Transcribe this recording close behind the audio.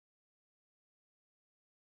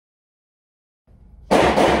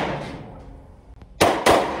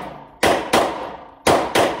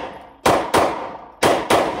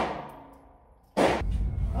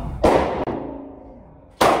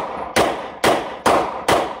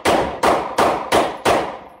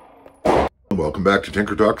Welcome back to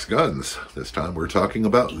Tinker Talks Guns. This time we're talking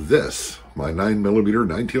about this, my 9mm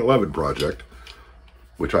 1911 project,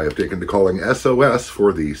 which I have taken to calling S.O.S.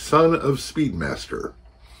 for the Son of Speedmaster.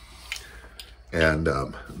 And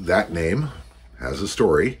that name has a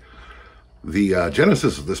story. The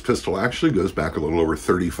genesis of this pistol actually goes back a little over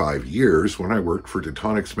 35 years when I worked for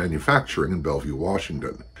Detonics Manufacturing in Bellevue,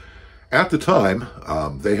 Washington. At the time,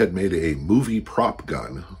 they had made a movie prop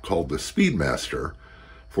gun called the Speedmaster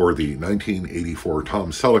for the 1984 Tom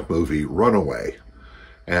Selleck movie Runaway.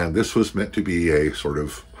 And this was meant to be a sort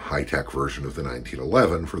of high-tech version of the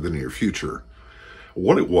 1911 for the near future.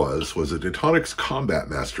 What it was a Detonics Combat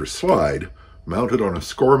Master slide mounted on a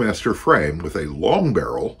Scoremaster frame with a long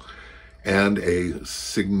barrel and a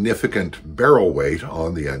significant barrel weight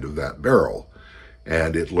on the end of that barrel.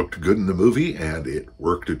 And it looked good in the movie, and it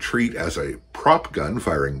worked a treat as a prop gun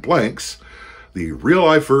firing blanks. The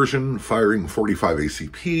real-life version, firing 45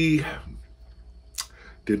 ACP,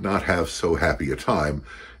 did not have so happy a time.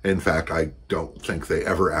 In fact, I don't think they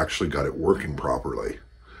ever actually got it working properly.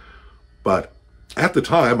 But at the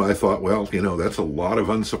time, I thought, well, you know, that's a lot of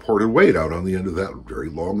unsupported weight out on the end of that very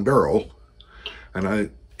long barrel. And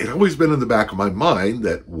it had always been in the back of my mind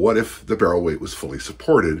that what if the barrel weight was fully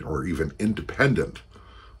supported or even independent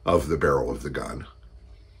of the barrel of the gun?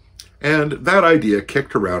 And that idea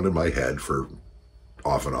kicked around in my head for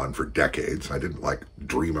off and on for decades. I didn't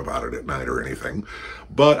dream about it at night or anything,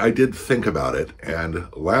 but I did think about it. And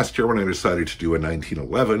last year when I decided to do a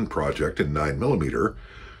 1911 project in 9mm,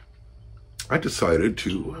 I decided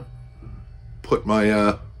to put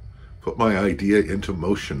my idea into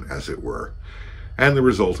motion, as it were. And the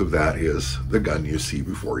result of that is the gun you see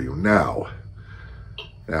before you now.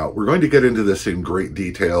 Now, we're going to get into this in great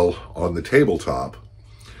detail on the tabletop,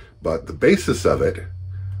 but the basis of it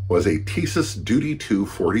was a Thesis Duty 2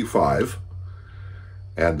 45,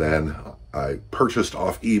 and then I purchased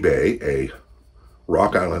off eBay a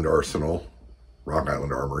Rock Island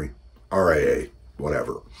Armory, RIA,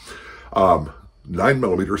 whatever,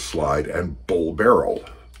 9mm slide and bull barrel.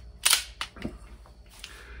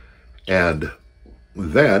 And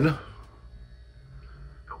then,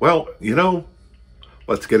 well, you know,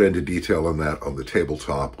 let's get into detail on that on the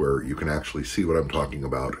tabletop where you can actually see what I'm talking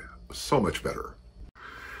about so much better.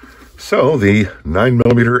 So the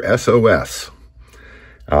 9mm S.O.S.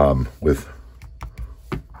 I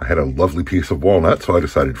had a lovely piece of walnut, so I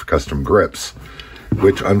decided for custom grips,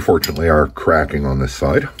 which unfortunately are cracking on this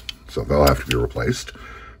side, so they'll have to be replaced.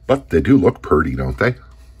 But they do look pretty, don't they?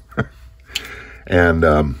 And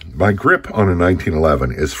my grip on a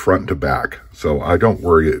 1911 is front to back, so I don't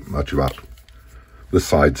worry much about the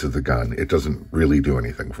sides of the gun. It doesn't really do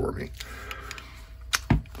anything for me.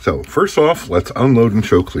 So first off, let's unload and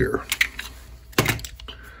show clear.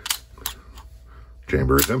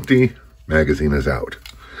 Chamber is empty, magazine is out.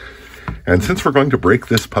 And since we're going to break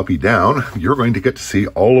this puppy down, you're going to get to see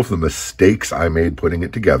all of the mistakes I made putting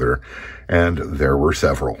it together, and there were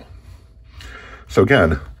several. So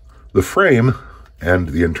again, the frame and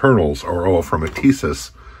the internals are all from a Thesis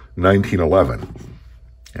 1911.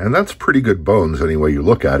 And that's pretty good bones any way you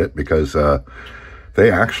look at it, because they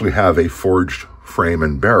actually have a forged frame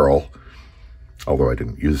and barrel, although I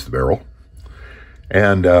didn't use the barrel.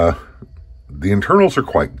 And the internals are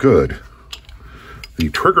quite good. The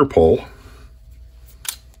trigger pull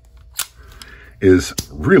is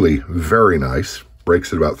really very nice,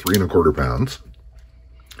 breaks at about 3 1/4 pounds.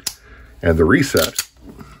 And the reset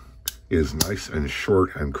is nice and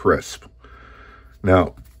short and crisp.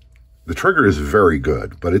 Now, the trigger is very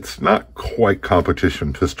good, but it's not quite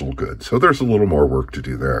competition pistol good, so there's a little more work to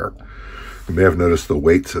do there. You may have noticed the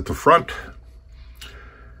weights at the front,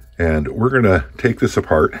 and we're going to take this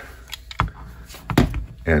apart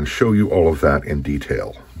and show you all of that in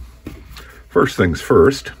detail. First things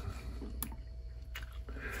first,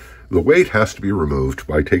 the weight has to be removed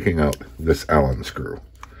by taking out this Allen screw,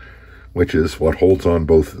 which is what holds on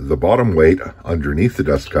both the bottom weight underneath the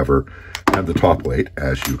dust cover and the top weight,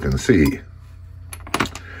 as you can see.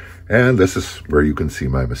 And this is where you can see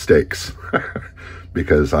my mistakes,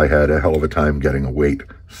 because I had a hell of a time getting a weight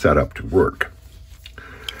set up to work.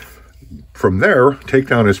 From there,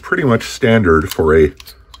 takedown is pretty much standard for a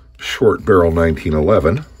short barrel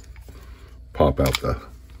 1911. Pop out the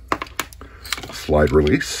slide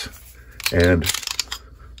release, and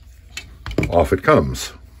off it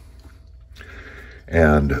comes.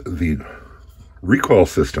 And the recoil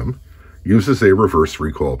system uses a reverse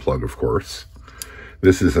recoil plug, of course.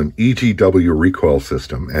 This is an EGW recoil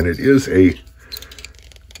system, and it is a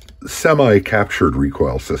semi-captured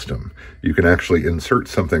recoil system. You can actually insert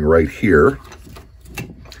something right here,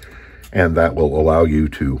 and that will allow you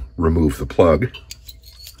to remove the plug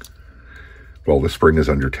while the spring is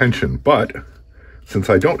under tension. But since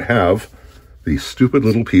I don't have the stupid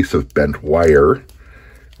little piece of bent wire,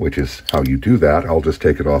 which is how you do that, I'll just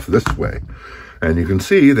take it off this way. And you can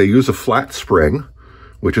see they use a flat spring,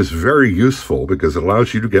 which is very useful because it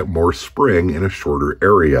allows you to get more spring in a shorter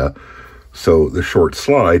area. So the short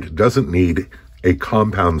slide doesn't need a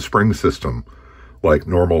compound spring system like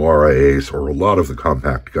normal RIAs or a lot of the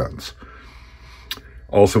compact guns.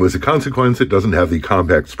 Also, as a consequence, it doesn't have the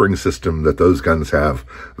compact spring system that those guns have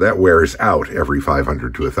that wears out every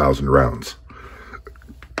 500 to 1,000 rounds.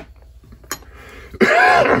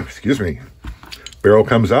 Excuse me. Barrel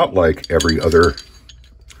comes out like every other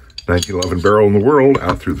 1911 barrel in the world,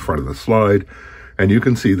 out through the front of the slide, and you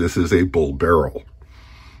can see this is a bull barrel.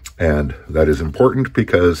 And that is important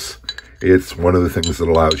because it's one of the things that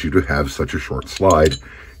allows you to have such a short slide,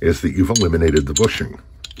 is that you've eliminated the bushing.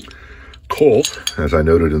 Colt, as I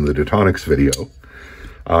noted in the Detonics video,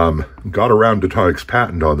 got around Detonics'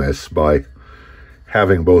 patent on this by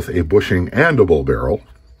having both a bushing and a bull barrel,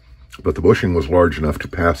 but the bushing was large enough to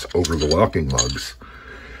pass over the locking lugs.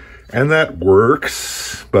 And that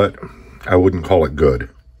works, but I wouldn't call it good.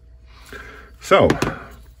 So,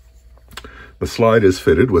 the slide is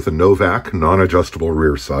fitted with a Novak non-adjustable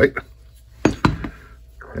rear sight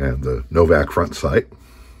and the Novak front sight.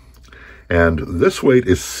 And this weight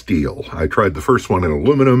is steel. I tried the first one in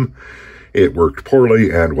aluminum. It worked poorly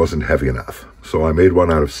and wasn't heavy enough. So I made one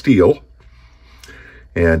out of steel,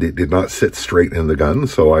 and it did not sit straight in the gun,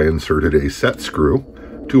 so I inserted a set screw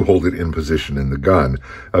to hold it in position in the gun.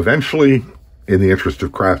 Eventually, in the interest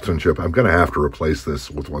of craftsmanship, I'm going to have to replace this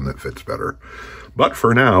with one that fits better. But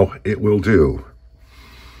for now, it will do.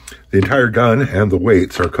 The entire gun and the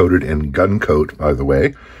weights are coated in gun coat, by the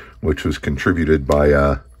way, which was contributed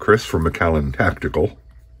by Chris from McAllen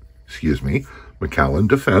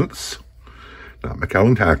Defense, not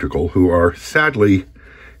McAllen Tactical, who are, sadly,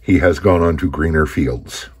 he has gone on to greener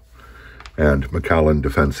fields, and McAllen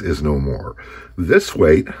Defense is no more. This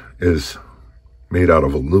weight is made out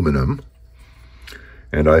of aluminum,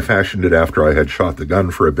 and I fashioned it after I had shot the gun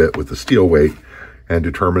for a bit with the steel weight and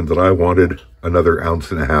determined that I wanted another 1.5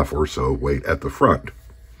 ounces or so weight at the front.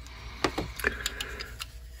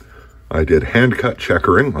 I did hand-cut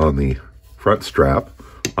checkering on the front strap.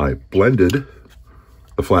 I blended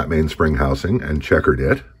the flat mainspring housing and checkered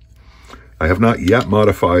it. I have not yet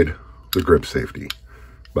modified the grip safety,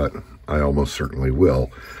 but I almost certainly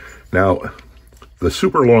will. Now, the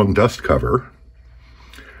super long dust cover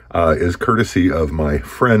is courtesy of my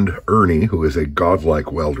friend Ernie, who is a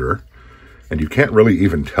godlike welder, and you can't really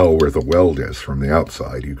even tell where the weld is from the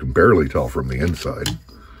outside. You can barely tell from the inside.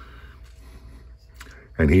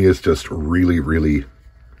 And he is just really, really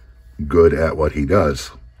good at what he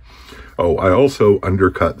does. Oh, I also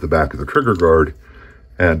undercut the back of the trigger guard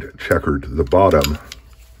and checkered the bottom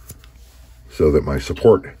so that my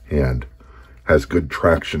support hand has good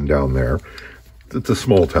traction down there. It's a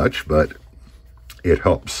small touch, but it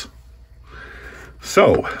helps.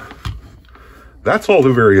 So, that's all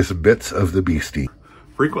the various bits of the beastie.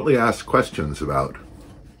 Frequently asked questions about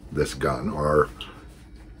this gun are,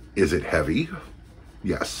 is it heavy?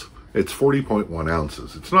 Yes, it's 40.1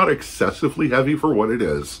 ounces. It's not excessively heavy for what it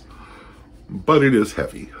is, but it is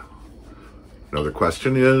heavy. Another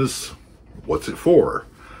question is, what's it for?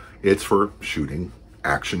 It's for shooting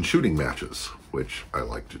action shooting matches, which I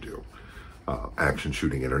like to do. Action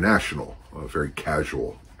Shooting International, very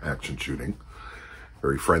casual action shooting,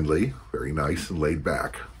 very friendly, very nice and laid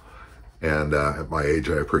back. And at my age,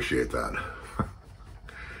 I appreciate that.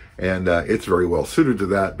 And it's very well suited to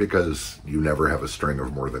that because you never have a string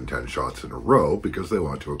of more than 10 shots in a row because they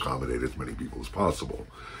want to accommodate as many people as possible.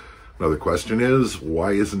 Another question is,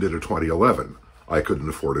 why isn't it a 2011? I couldn't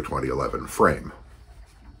afford a 2011 frame.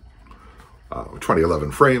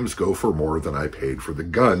 2011 frames go for more than I paid for the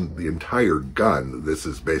gun, the entire gun this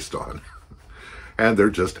is based on. And they're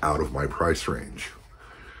just out of my price range.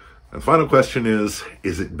 And the final question is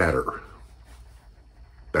it better?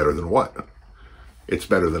 Better than what? It's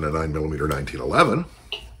better than a 9mm 1911.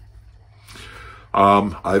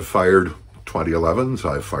 I've fired 2011s,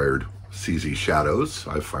 I've fired CZ Shadows,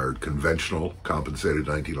 I've fired conventional compensated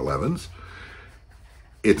 1911s.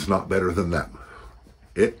 It's not better than them.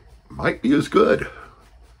 It might be as good.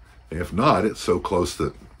 If not, it's so close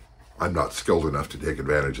that I'm not skilled enough to take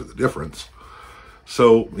advantage of the difference.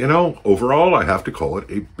 So, you know, overall, I have to call it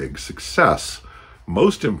a big success.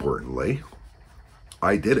 Most importantly,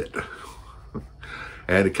 I did it.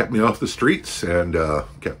 And it kept me off the streets and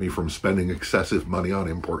kept me from spending excessive money on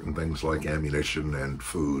important things like ammunition and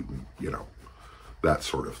food, and, you know, that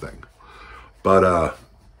sort of thing. But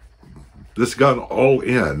this gun all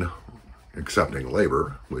in, excepting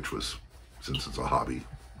labor, which was, since it's a hobby,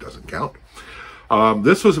 doesn't count.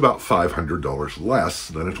 This was about $500 less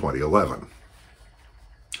than a 2011.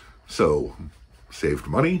 So, saved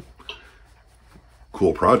money,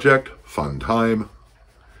 cool project, fun time,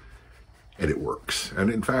 and it works. And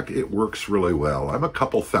in fact, it works really well. I'm a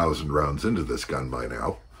couple thousand rounds into this gun by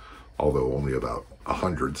now, although only about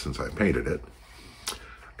 100 since I painted it.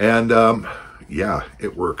 And yeah,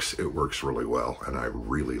 it works really well, and I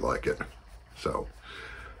really like it. So,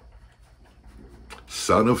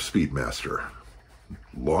 Son of Speedmaster.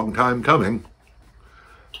 Long time coming,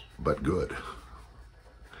 but good.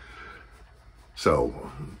 So,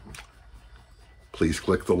 please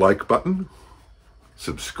click the like button,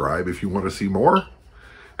 subscribe if you want to see more,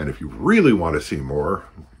 and if you really want to see more,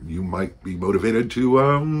 you might be motivated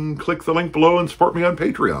to click the link below and support me on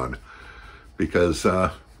Patreon, because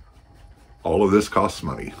all of this costs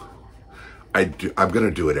money. I'm going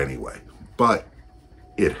to do it anyway, but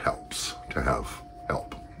it helps to have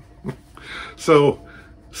help. So,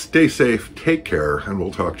 stay safe, take care, and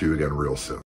we'll talk to you again real soon.